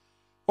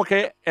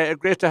Okay,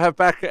 great to have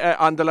back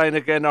on the line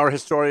again our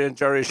historian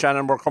Gerry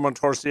Shannon. We're coming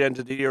towards the end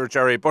of the year,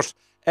 Gerry, but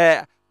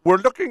we're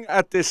looking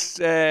at this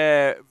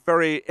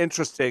very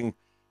interesting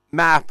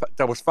map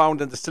that was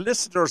found in the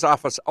solicitor's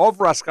office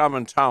of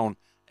Roscommon town,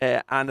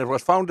 and it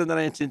was found in the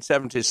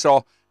 1970s.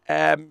 So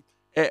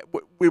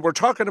we were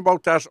talking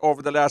about that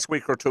over the last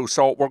week or two,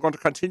 so we're going to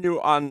continue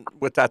on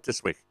with that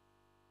this week.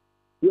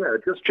 Yeah,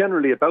 just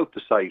generally about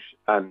the site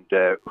and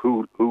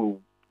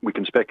who we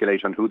can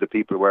speculate on who the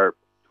people were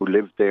who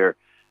lived there,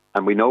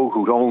 and we know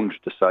who owned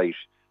the site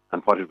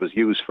and what it was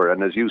used for.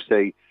 And as you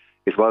say,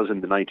 it was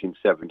in the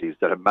 1970s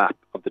that a map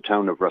of the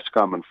town of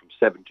Roscommon from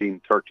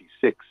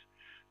 1736,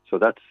 so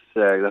that's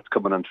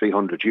coming on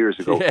 300 years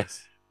ago.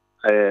 Yes.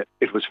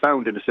 It was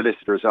found in a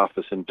solicitor's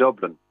office in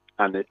Dublin,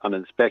 and on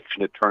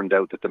inspection it turned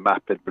out that the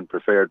map had been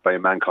prepared by a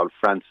man called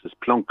Francis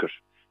Plunkett.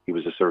 He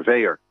was a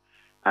surveyor.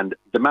 And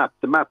the map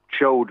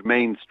showed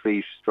Main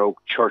Street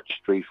 / Church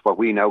Street, what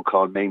we now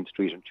call Main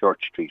Street and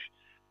Church Street.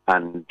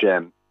 And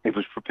it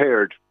was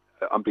prepared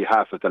on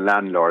behalf of the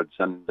landlords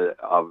and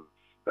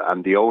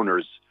the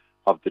owners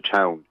of the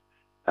town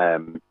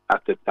at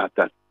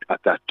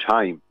that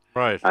time.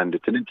 Right. And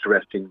it's an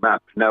interesting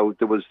map. Now,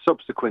 there was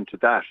subsequent to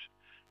that,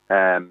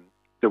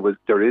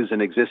 there is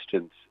in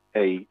existence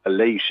a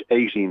late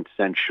 18th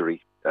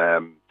century,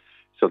 so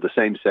the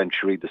same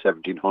century, the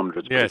 1700s,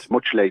 but yes, it's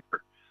much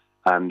later.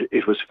 And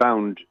it was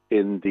found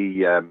in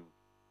the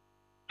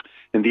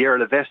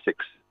Earl of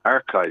Essex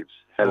archives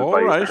held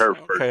by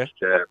Hereford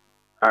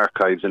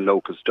Archives and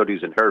Local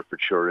Studies in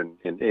Herefordshire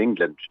in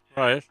England.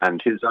 Right. And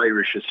his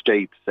Irish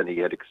estates, and he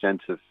had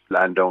extensive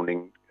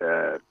landowning.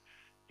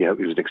 He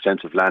was an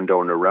extensive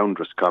landowner around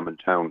Roscommon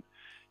town.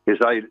 His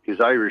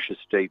Irish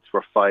estates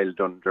were filed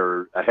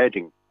under a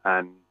heading,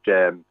 and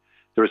there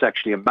was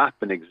actually a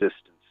map in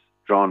existence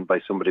drawn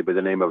by somebody by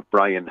the name of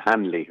Brian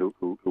Hanley,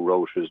 who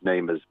wrote his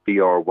name as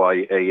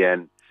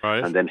Bryan,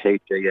 right, and then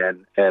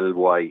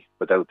Hanly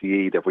without the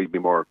E that we'd be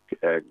more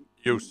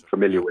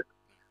familiar with.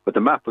 But the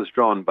map was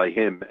drawn by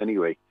him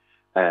anyway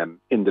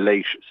in the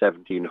late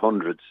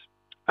 1700s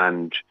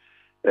and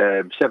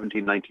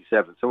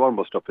 1797, so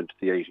almost up into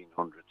the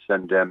 1800s.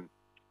 And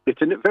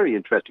it's a very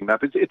interesting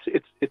map.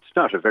 It's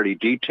not a very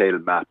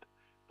detailed map,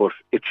 but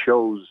it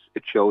shows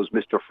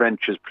Mr.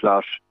 French's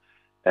plot,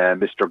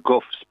 Mr.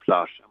 Gough's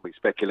plot, and we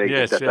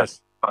speculated that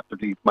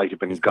possibly might have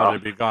been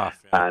Gough. Yeah.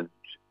 And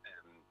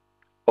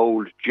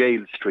Old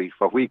Jail Street,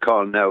 what we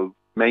call now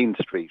Main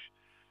Street,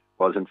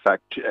 was in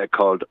fact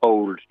called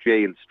Old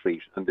Jail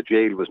Street, and the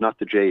jail was not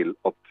the jail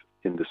up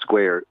in the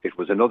square. It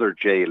was another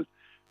jail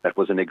that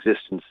was in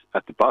existence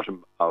at the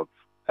bottom of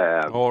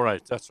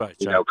right, that's right.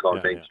 We now call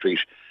Main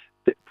Street,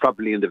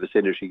 probably in the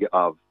vicinity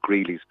of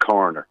Greeley's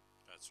Corner.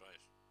 That's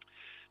right.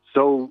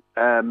 So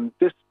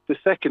the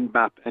second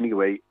map,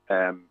 anyway,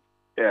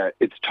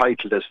 it's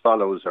titled as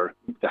follows, or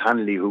the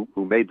Hanley who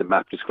made the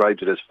map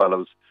described it as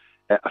follows: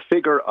 a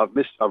figure of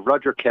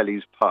Roger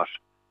Kelly's plot,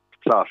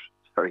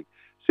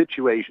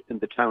 situate in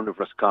the town of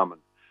Roscommon,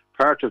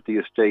 part of the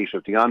estate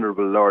of the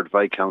Honourable Lord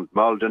Viscount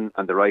Malden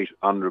and the Right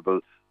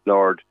Honourable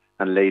Lord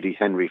and Lady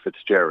Henry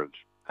Fitzgerald.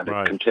 And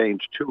it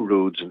contained 2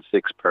 roods and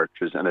 6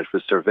 perches, and it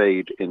was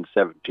surveyed in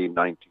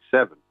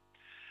 1797.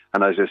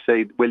 And as I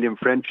say, William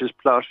French's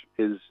plot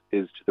is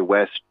to the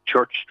west,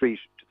 Church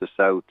Street to the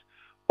south,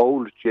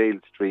 Old Jail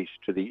Street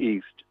to the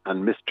east,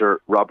 and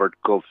Mr.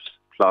 Robert Gough's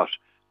plot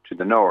to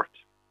the north.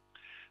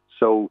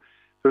 So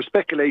there's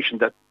speculation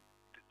that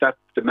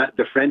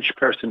the French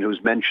person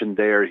who's mentioned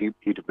there,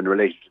 he'd have been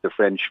related to the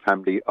French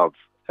family of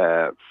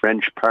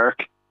French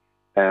Park.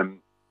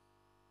 And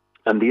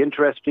the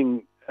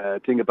interesting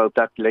thing about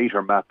that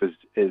later map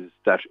is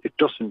that it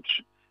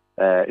doesn't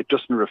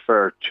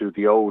refer to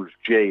the old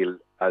jail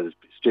as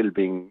still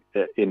being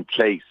in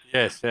place.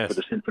 Yes. For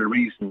the simple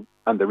reason,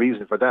 and the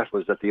reason for that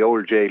was that the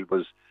old jail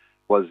was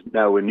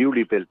now a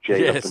newly built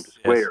jail up in the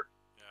square.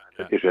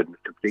 Yeah. It had been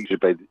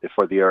completed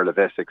for the Earl of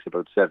Essex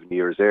about 7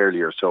 years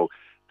earlier. So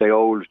the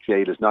old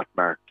jail is not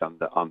marked on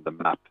the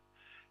map.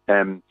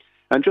 And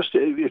just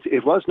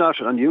it was not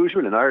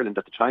unusual in Ireland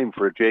at the time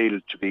for a jail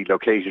to be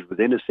located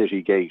within a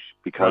city gate,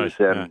 because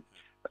and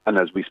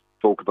as we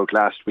spoke about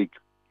last week,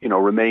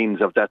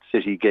 remains of that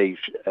city gate,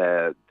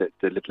 where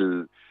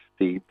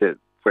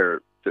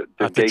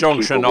the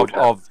junction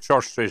of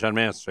Church Street and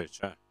Main Street.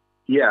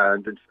 Yeah,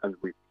 and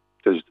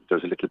there's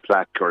a little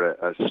plaque or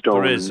a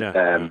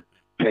stone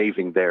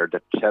paving there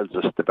that tells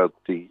us about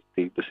the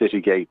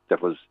city gate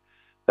that was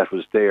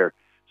there.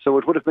 So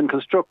it would have been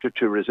constructed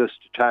to resist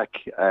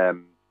attack.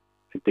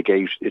 The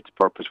gate, its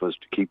purpose was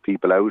to keep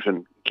people out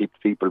and keep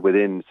people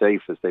within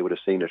safe, as they would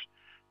have seen it,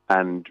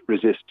 and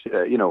resist,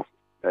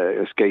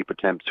 escape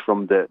attempts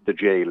from the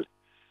jail.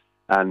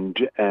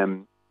 And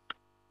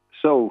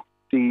so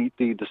the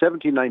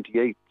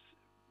 1798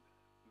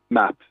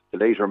 map, the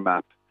later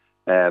map,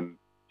 a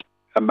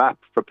map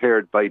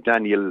prepared by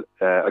Daniel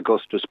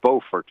Augustus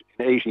Beaufort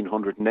in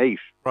 1808,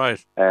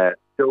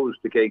 shows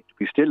the gate to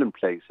be still in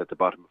place at the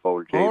bottom of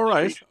Old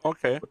Jail Street.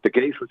 Okay. But the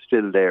gate was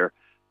still there,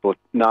 but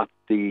not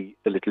the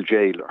little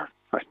jail, or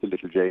the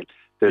little jail,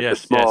 the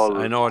small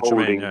I know what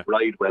holding you mean,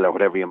 bridewell or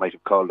whatever you might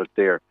have called it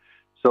there.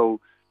 So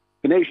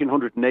in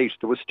 1808,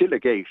 there was still a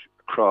gate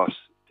across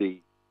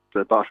the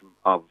bottom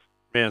of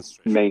Main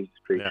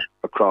Street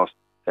across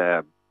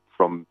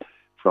from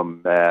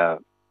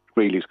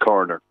Greeley's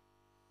Corner.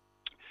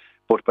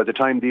 But by the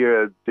time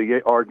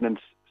the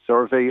Ordnance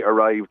Survey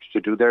arrived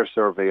to do their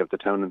survey of the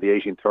town in the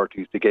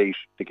 1830s, the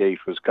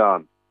gate was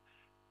gone.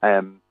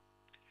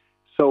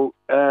 So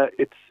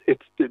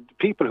it's the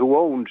people who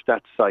owned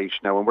that site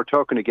now, and we're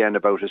talking again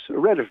about a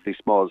relatively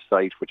small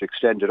site which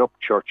extended up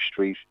Church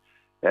Street,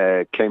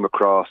 came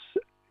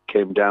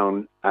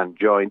down and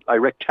joined a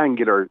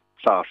rectangular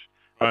plot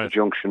at the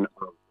junction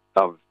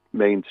of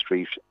Main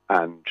Street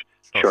and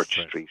Church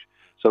Street.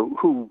 So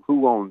who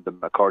owned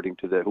them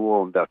who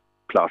owned that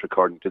plot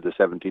according to the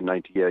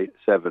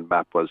 1797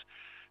 map was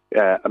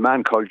a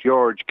man called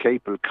George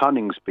Capel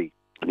Coningsby,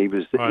 and he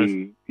was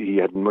he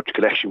had much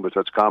connection with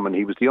Roscommon.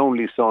 He was the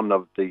only son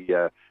of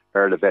the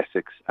Earl of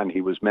Essex, and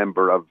he was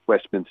member of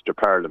Westminster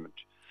Parliament.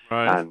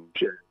 And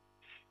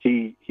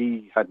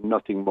he had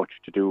nothing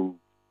much to do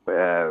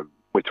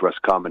with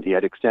Roscommon. He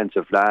had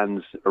extensive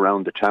lands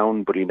around the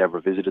town, but he never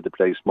visited the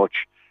place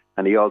much.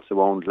 And he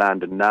also owned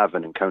land in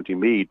Navan in County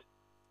Meath.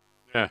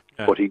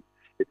 But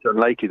it's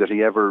unlikely that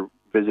he ever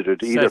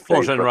visited either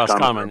place. In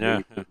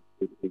Roscommon,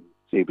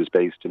 He was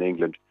based in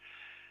England.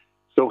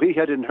 So he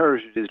had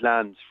inherited his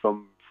lands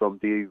from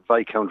the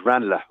Viscount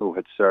Ranelagh, who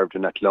had served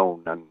in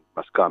Athlone and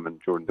Roscommon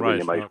during the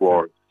Williamite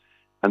War.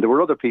 And there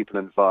were other people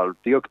involved.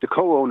 The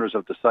co-owners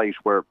of the site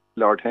were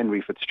Lord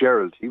Henry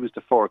Fitzgerald. He was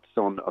the fourth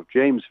son of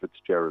James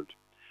Fitzgerald.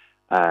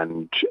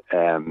 And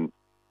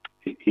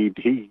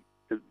he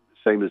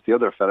same as the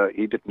other fella,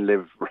 he didn't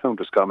live around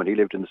Roscommon. He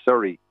lived in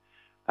Surrey.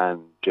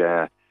 And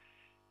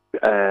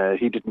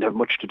he didn't have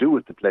much to do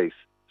with the place.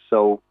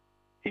 So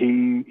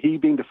he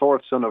being the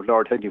fourth son of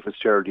Lord Henry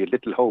Fitzgerald, he had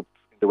little hope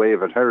in the way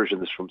of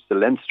inheritance from the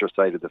Leinster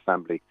side of the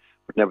family,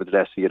 but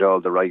nevertheless he had all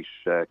the right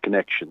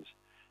connections.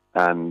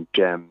 And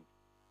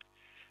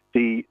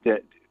the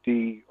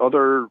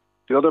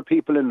other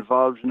people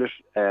involved in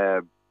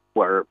it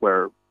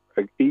were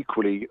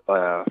equally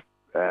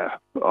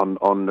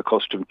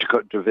unaccustomed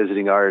to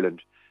visiting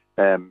Ireland.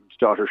 His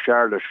daughter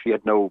Charlotte, she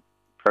had no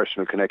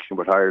personal connection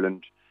with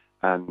Ireland,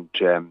 and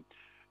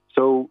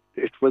so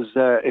it was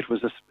a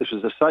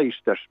site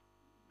that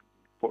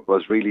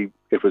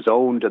was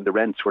owned and the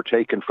rents were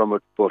taken from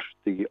it, but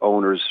the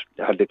owners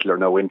had little or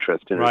no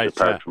interest in it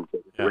apart from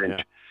the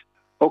rent.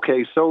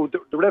 Okay, so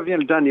the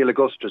Reverend Daniel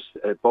Augustus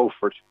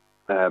Beaufort,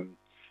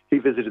 he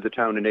visited the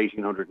town in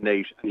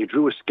 1808, and he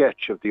drew a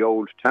sketch of the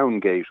old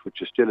town gate,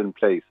 which is still in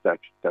place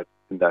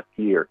in that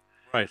year.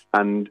 Right.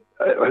 And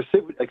a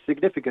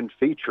significant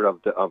feature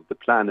of the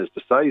plan is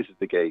the size of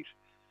the gate.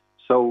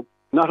 So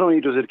not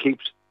only does it keep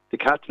the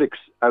Catholics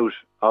out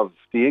of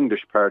the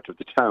English part of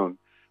the town,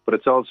 but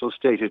it's also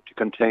stated to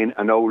contain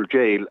an old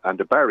jail and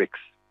a barracks.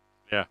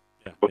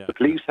 But the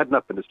police had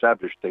not been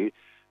established. The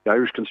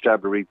Irish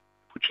Constabulary,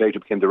 which later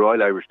became the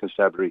Royal Irish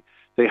Constabulary,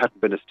 they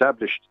hadn't been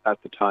established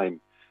at the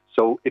time.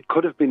 So it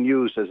could have been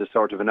used as a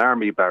sort of an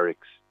army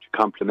barracks to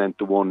complement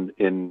the one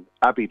in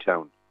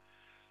Abbeytown.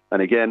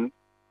 And again,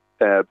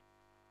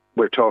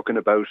 we're talking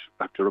about,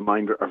 I have to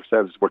remind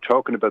ourselves, we're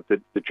talking about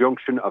the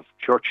junction of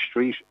Church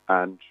Street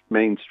and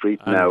Main Street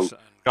now.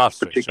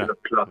 Particular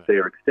plot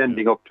there,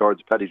 extending up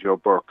towards Paddy Joe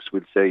Burke's,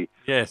 we'll say,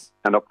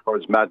 and up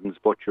towards Madden's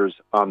Butchers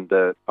on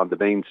the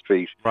Main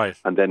Street,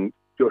 and then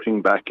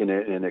jutting back in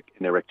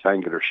a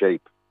rectangular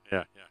shape.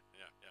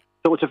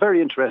 So it's a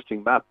very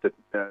interesting map that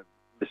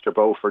Mr.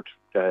 Beaufort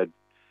did,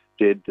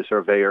 the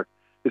surveyor.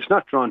 It's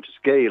not drawn to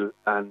scale,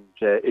 and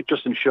it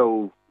doesn't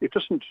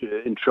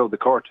intro the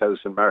courthouse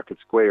in Market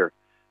Square.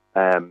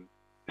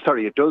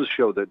 It does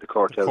show the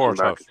courthouse in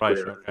Market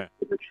Square.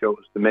 It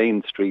shows the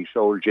Main Street,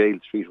 Old Jail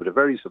Street, with a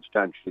very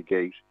substantial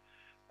gate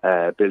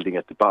building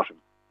at the bottom.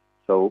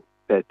 So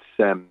it's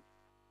an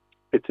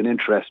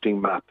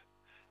interesting map.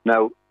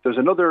 Now, there's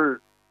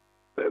another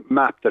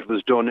map that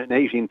was done in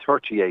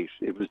 1838.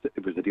 It was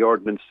the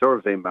Ordnance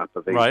Survey map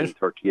of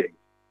 1838,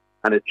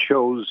 and it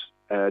shows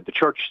the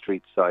Church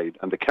Street side,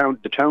 and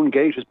the town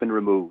gate has been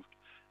removed,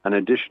 an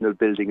additional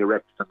building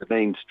erected on the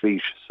Main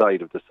Street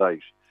side of the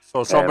site.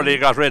 So somebody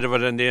got rid of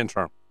it in the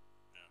interim.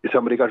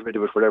 Somebody got rid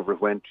of it wherever it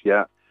went,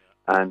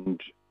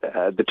 and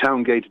the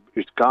town gate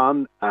is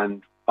gone,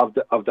 and of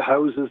the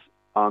houses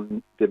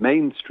on the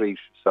Main Street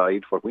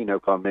side, what we now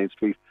call Main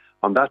Street,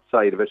 on that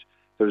side of it,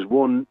 there's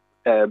one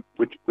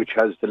which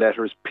has the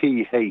letters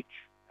PH.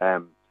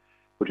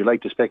 Would you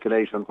like to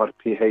speculate on what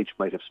PH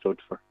might have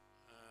stood for?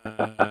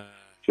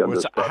 On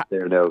the spot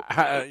there now.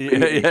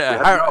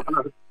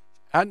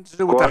 Hadn't to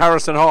do with the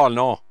Harrison Hall,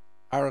 no.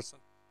 Harrison.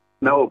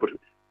 No, but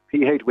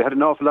PH, we had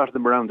an awful lot of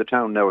them around the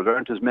town now. There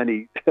aren't as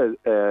many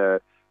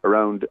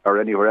around or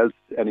anywhere else,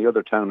 any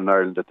other town in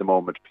Ireland at the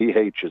moment.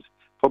 PHs,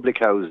 public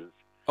houses.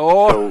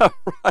 Oh, so,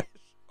 right.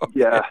 Okay.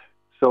 Yeah.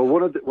 So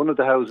one of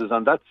the houses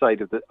on that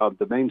side of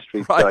the Main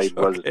Street side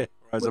was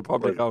a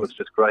public house. Was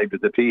described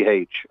as a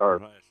PH,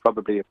 or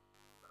probably a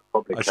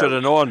public house. I should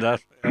have known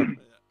that.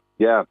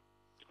 Yeah.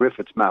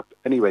 Griffith's map.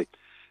 Anyway,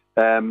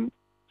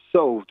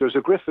 so there's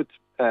a Griffith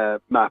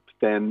map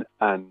then,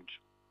 and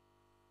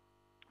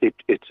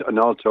it's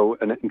also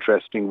an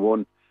interesting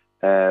one.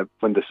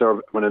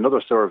 When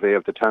another survey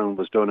of the town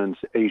was done in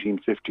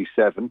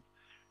 1857,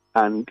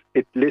 and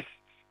it lists.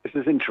 This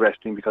is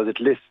interesting because it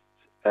lists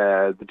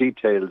the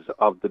details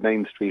of the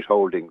Main Street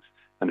holdings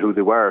and who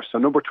they were. So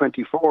number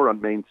 24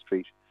 on Main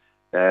Street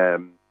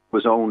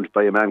was owned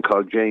by a man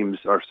called James.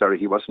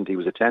 He wasn't. He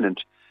was a tenant.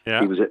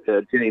 Yeah. He was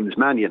James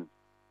Mannion,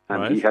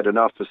 and Right. he had an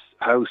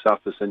house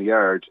office and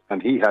yard,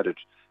 and he had it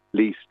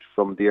leased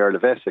from the Earl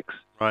of Essex.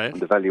 Right.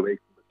 And the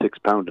valuation was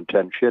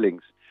 £6.10.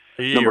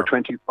 A year. Number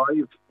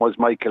 25 was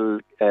Michael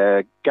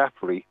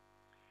Gaffrey,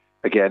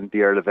 again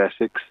the Earl of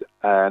Essex.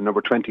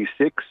 Number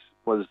 26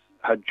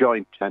 had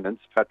joint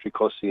tenants, Patrick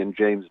Hussey and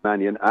James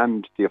Mannion,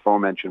 and the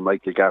aforementioned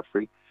Michael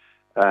Gaffrey.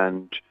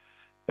 And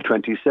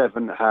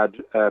 27 had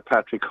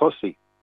Patrick Hussey